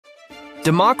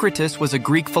Democritus was a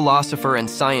Greek philosopher and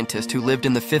scientist who lived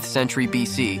in the 5th century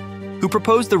BC, who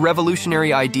proposed the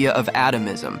revolutionary idea of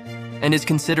atomism and is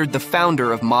considered the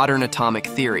founder of modern atomic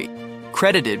theory,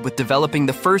 credited with developing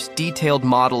the first detailed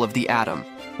model of the atom,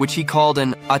 which he called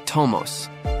an atomos.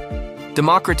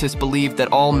 Democritus believed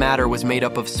that all matter was made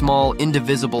up of small,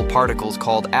 indivisible particles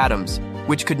called atoms,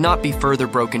 which could not be further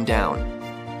broken down.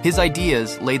 His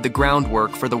ideas laid the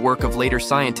groundwork for the work of later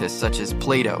scientists such as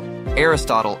Plato,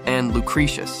 Aristotle, and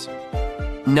Lucretius.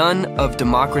 None of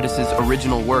Democritus's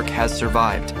original work has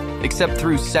survived, except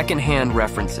through second-hand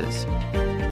references.